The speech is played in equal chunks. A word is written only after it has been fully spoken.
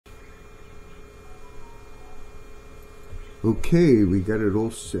Okay, we got it all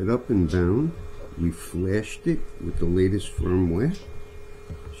set up and bound. We flashed it with the latest firmware.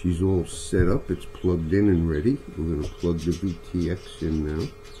 She's all set up, it's plugged in and ready. We're going to plug the VTX in now.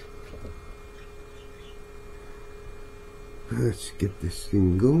 Let's get this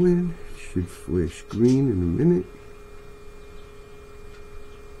thing going. It should flash green in a minute.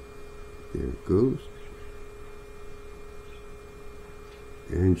 There it goes.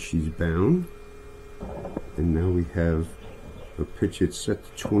 And she's bound. And now we have a pitch. It's set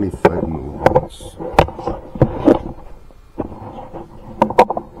to 25 millivolts.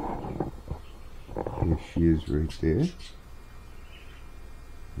 There she is right there.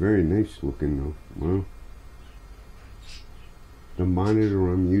 Very nice looking though. Wow. The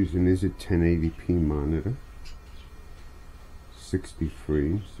monitor I'm using is a 1080p monitor. 60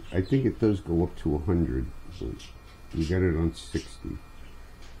 frames. I think it does go up to 100, but we got it on 60.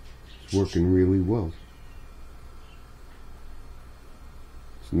 It's working really well.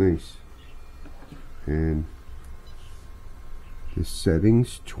 It's nice. And the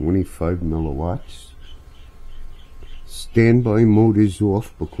settings, 25 milliwatts. Standby mode is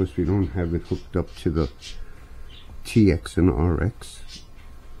off because we don't have it hooked up to the TX and RX.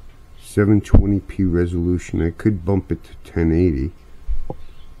 720p resolution. I could bump it to 1080.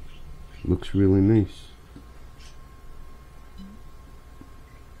 Looks really nice.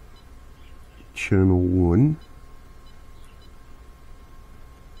 Channel 1.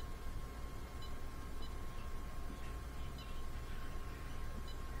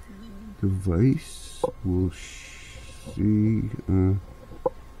 Device. We'll see.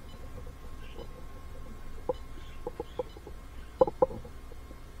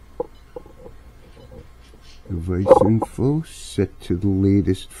 Device info set to the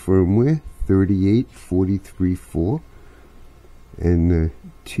latest firmware 38.43.4 and the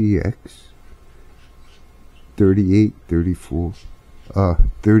TX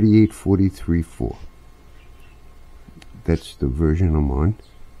 38.43.4. That's the version I'm on,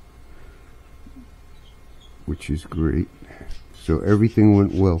 which is great. So everything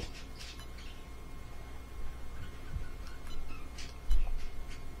went well.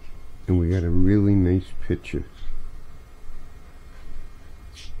 And we got a really nice picture.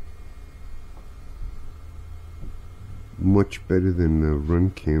 Much better than the run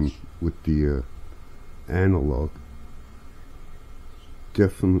cam with the analog.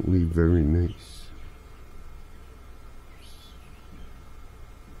 Definitely very nice.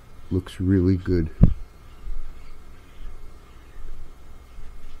 Looks really good.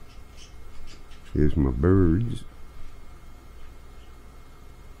 Here's my birds.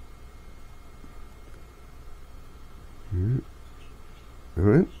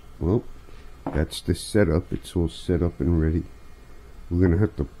 Alright, well, that's the setup. It's all set up and ready. We're going to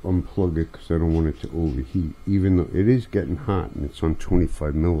have to unplug it because I don't want it to overheat, even though it is getting hot and it's on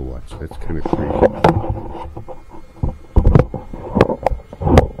 25 milliwatts. That's kind of crazy.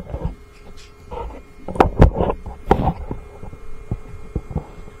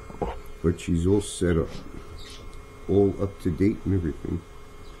 But she's all set up, all up to date and everything.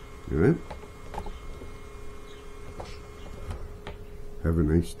 Alright? Have a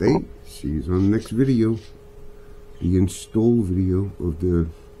nice day. See you on the next video. The install video of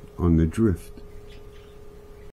on the drift.